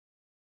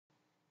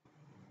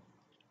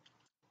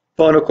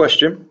Final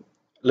question,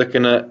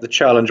 looking at the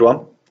challenge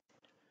one.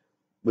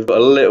 We've got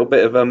a little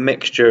bit of a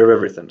mixture of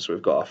everything. So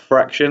we've got our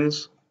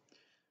fractions,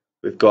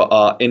 we've got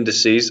our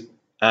indices,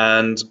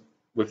 and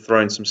we've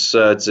thrown some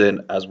surds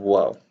in as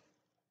well.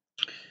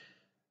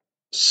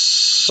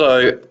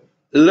 So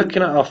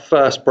looking at our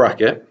first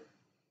bracket,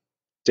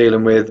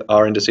 dealing with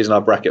our indices and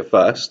our bracket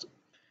first,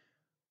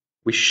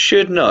 we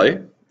should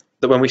know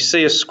that when we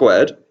see a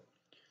squared,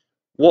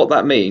 what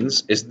that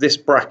means is this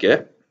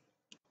bracket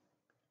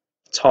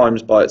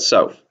times by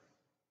itself.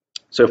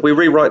 So if we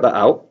rewrite that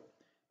out,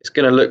 it's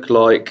going to look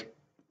like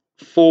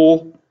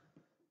 4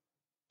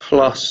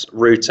 plus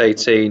root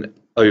 18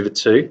 over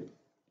 2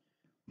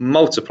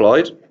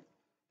 multiplied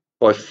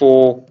by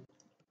 4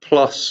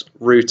 plus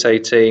root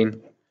 18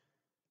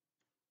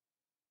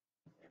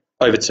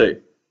 over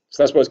 2.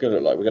 So that's what it's going to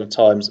look like. We're going to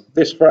times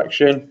this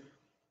fraction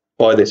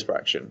by this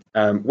fraction.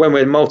 When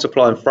we're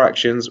multiplying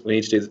fractions, we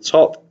need to do the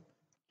top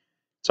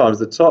times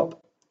the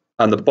top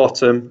and the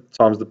bottom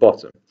times the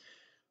bottom.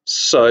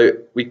 So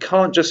we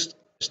can't just,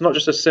 it's not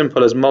just as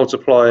simple as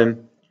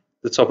multiplying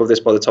the top of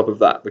this by the top of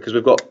that, because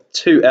we've got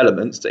two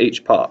elements to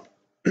each part.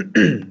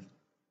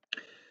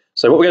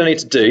 So what we're going to need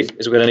to do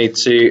is we're going to need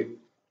to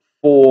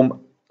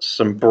form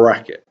some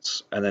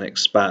brackets and then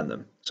expand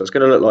them. So it's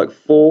going to look like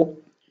 4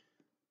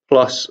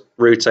 plus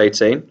root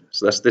 18.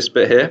 So that's this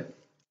bit here.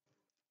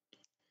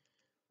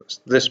 That's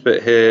this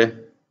bit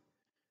here.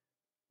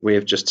 We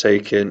have just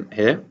taken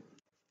here.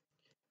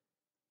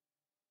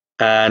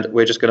 And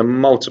we're just going to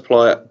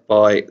multiply it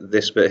by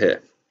this bit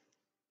here.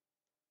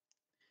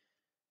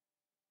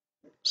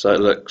 So it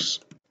looks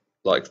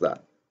like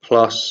that,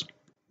 plus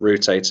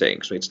root 18,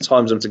 because we need to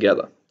times them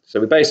together.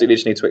 So we basically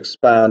just need to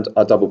expand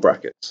our double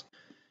brackets.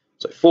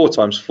 So 4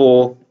 times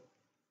 4,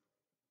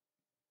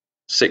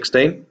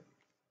 16.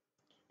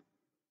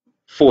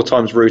 4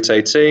 times root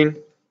 18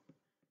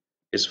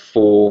 is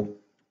 4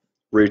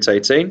 root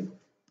 18.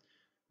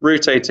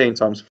 Root 18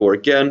 times 4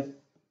 again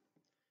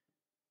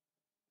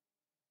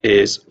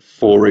is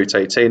 4 root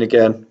 18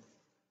 again.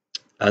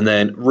 And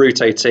then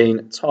root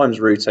 18 times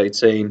root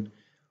 18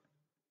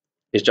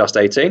 is just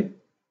 18.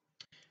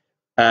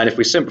 And if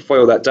we simplify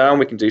all that down,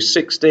 we can do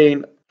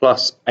 16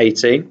 plus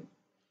 18,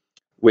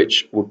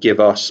 which will give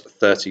us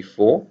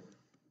 34.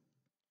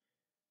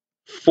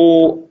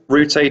 4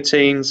 root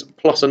 18s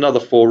plus another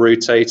 4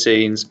 root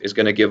 18s is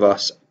going to give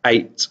us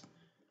 8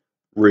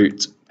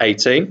 root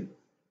 18.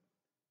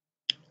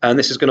 And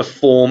this is going to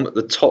form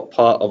the top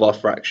part of our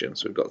fraction.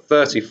 So we've got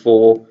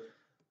 34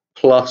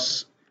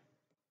 plus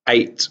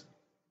 8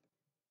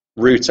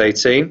 root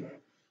 18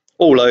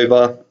 all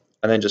over,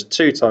 and then just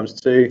 2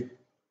 times 2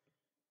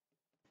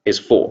 is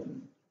 4.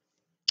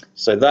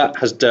 So that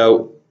has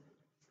dealt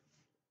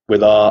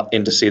with our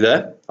indice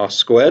there, our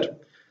squared.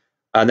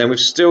 And then we've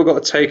still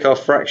got to take our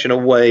fraction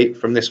away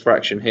from this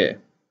fraction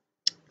here.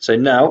 So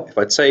now if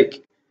I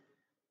take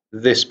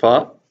this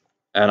part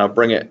and I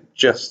bring it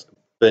just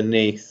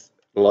beneath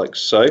like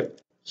so,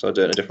 so I'll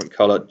do it in a different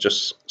color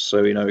just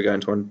so we know we're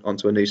going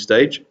onto a new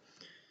stage.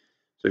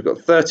 So we've got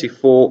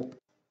 34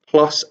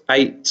 plus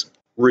 8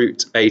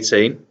 root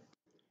 18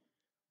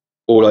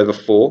 all over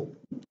 4.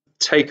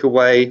 Take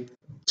away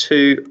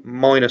 2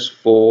 minus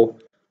 4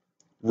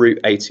 root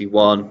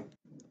 81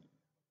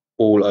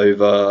 all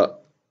over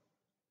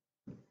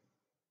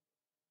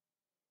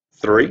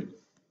 3.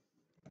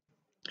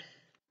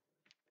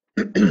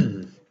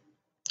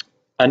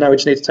 And now we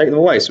just need to take them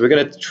away. So we're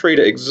going to treat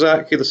it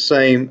exactly the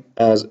same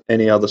as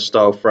any other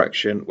style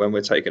fraction when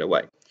we're taken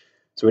away.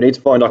 So we need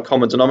to find our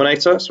common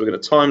denominator. So we're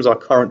going to times our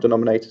current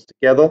denominators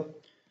together.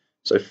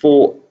 So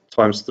 4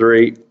 times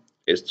 3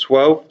 is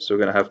 12. So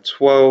we're going to have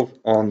 12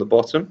 on the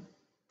bottom.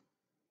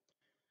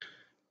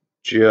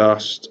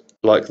 Just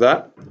like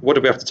that. What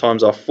did we have to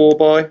times our 4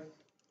 by?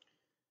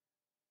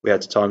 We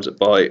had to times it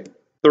by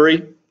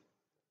 3.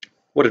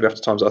 What did we have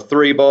to times our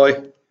 3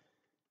 by?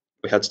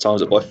 We had to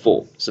times it by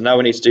 4. So now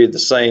we need to do the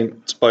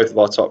same to both of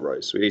our top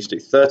rows. So we need to do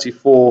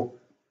 34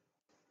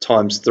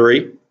 times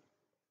 3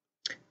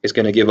 is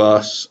going to give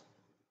us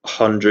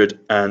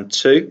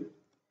 102,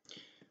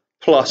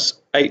 plus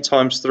 8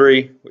 times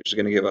 3, which is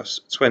going to give us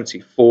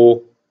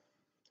 24,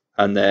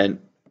 and then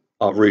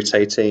our root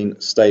 18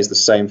 stays the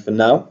same for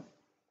now.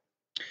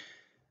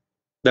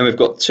 Then we've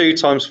got 2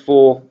 times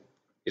 4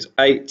 is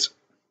 8,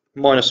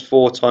 minus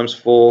 4 times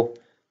 4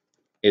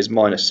 is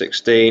minus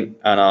 16,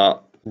 and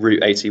our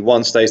root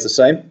 81 stays the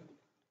same.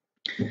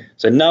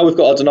 So now we've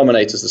got our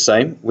denominators the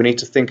same, we need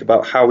to think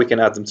about how we can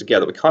add them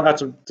together. We can't add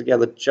them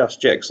together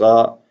just yet because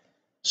our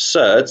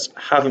surds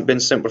haven't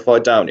been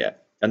simplified down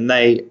yet, and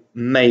they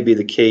may be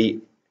the key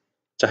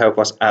to help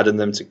us adding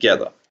them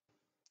together.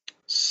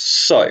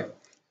 So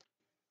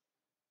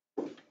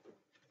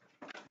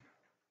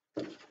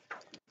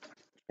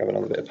grab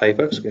another bit of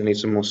paper because we're going to need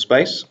some more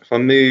space. If I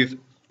move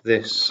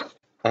this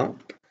up,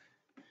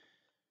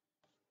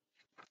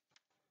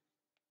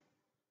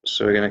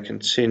 so we're going to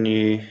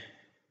continue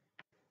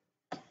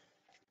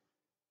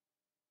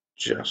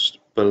just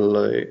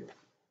below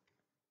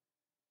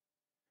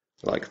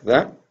like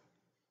that.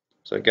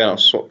 So again, I'll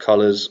swap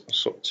colors, I'll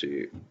swap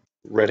to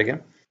red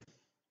again.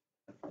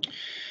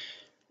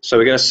 So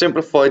we're going to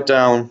simplify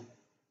down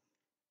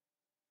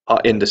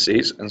our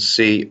indices and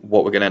see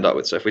what we're going to end up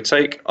with. So if we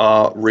take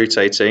our root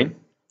 18,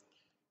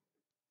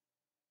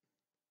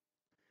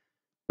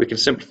 we can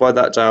simplify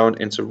that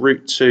down into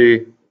root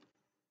 2,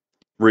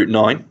 root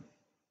 9.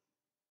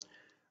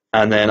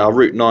 And then our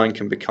root 9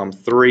 can become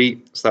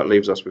 3, so that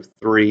leaves us with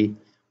 3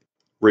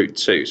 root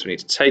 2. So we need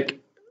to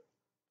take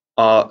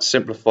our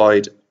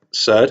simplified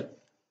surd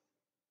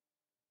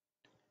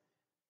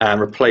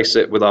and replace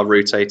it with our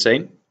root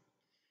 18.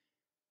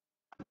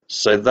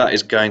 So that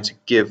is going to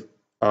give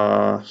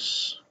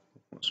us,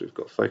 once we've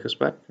got focus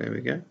back, there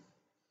we go,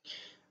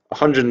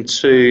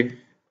 102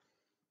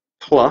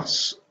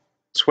 plus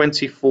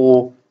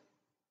 24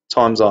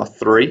 times our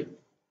 3,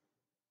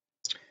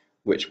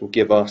 which will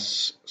give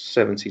us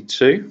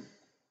 72,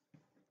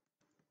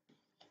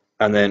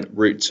 and then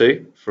root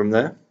 2 from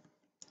there,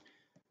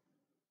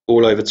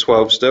 all over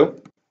 12 still.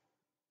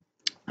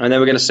 And then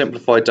we're going to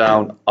simplify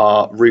down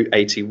our root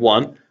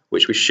 81,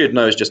 which we should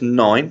know is just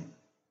 9.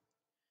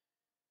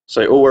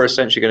 So all we're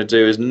essentially going to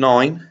do is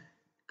 9,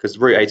 because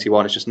root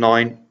 81 is just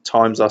 9,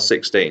 times our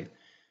 16.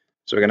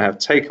 So we're going to have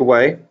take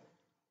away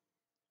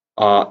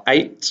our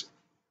 8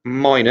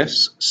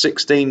 minus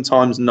 16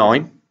 times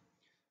 9,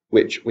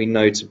 which we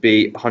know to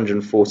be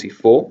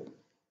 144,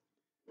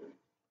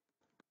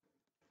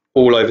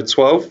 all over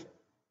 12.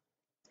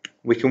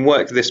 We can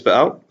work this bit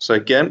out. So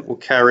again, we'll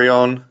carry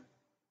on.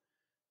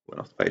 Went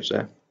off the page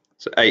there.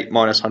 So 8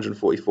 minus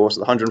 144. So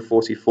the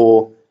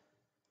 144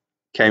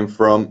 came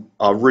from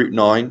our root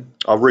 9,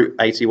 our root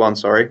 81,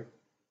 sorry,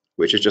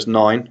 which is just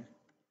 9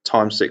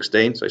 times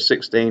 16. So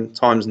 16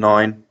 times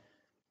 9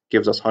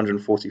 gives us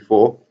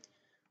 144,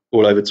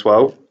 all over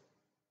 12.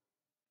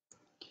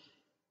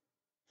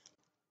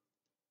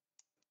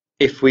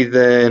 If we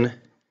then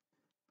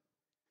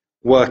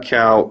work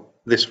out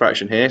this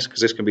fraction here,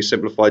 because this can be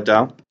simplified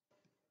down,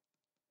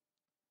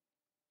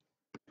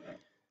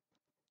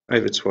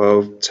 over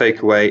 12,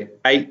 take away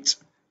 8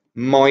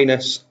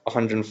 minus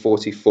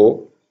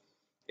 144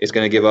 is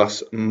going to give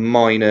us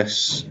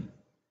minus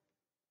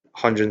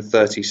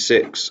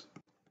 136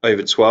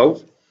 over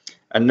 12.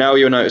 And now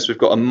you'll notice we've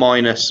got a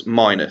minus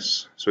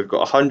minus. So we've got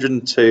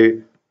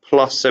 102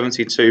 plus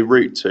 72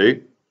 root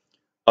 2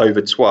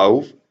 over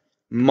 12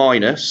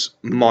 minus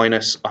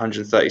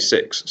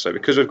 136. So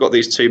because we've got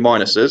these two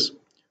minuses,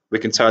 we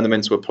can turn them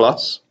into a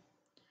plus.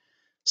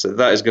 So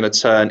that is going to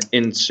turn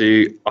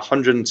into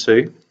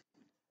 102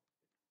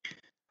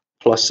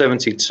 plus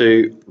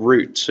 72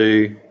 root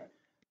 2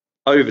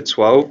 over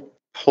 12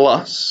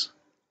 plus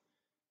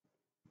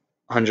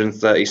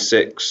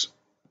 136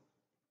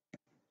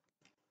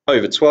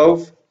 over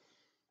 12,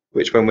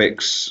 which when we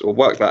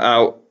work that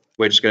out,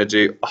 we're just going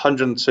to do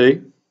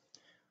 102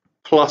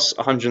 plus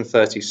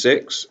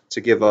 136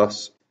 to give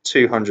us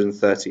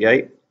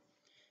 238.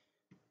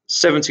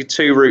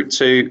 72 root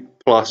 2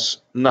 plus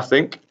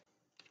nothing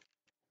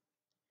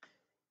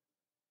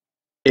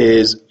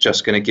is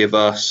just going to give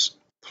us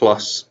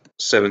plus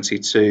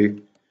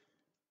 72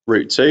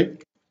 root 2.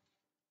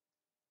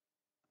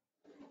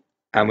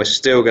 And we're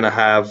still going to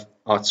have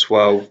our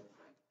 12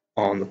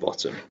 on the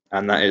bottom.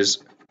 And that is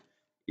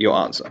your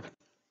answer.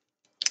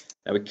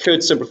 Now we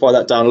could simplify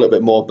that down a little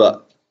bit more,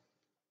 but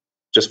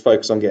just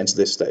focus on getting to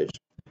this stage,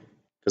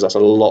 because that's a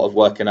lot of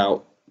working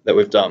out that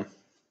we've done.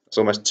 It's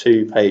almost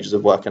 2 pages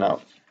of working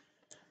out.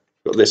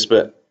 We've got this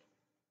bit,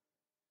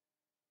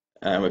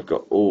 and we've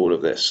got all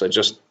of this. So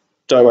just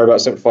don't worry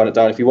about simplifying it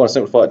down. If you want to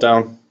simplify it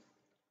down,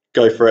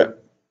 go for it.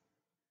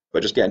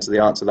 But just getting to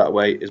the answer that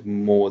way is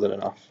more than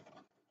enough.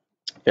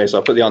 Okay, so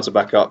I'll put the answer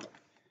back up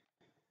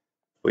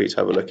for you to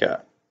have a look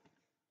at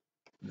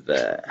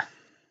there.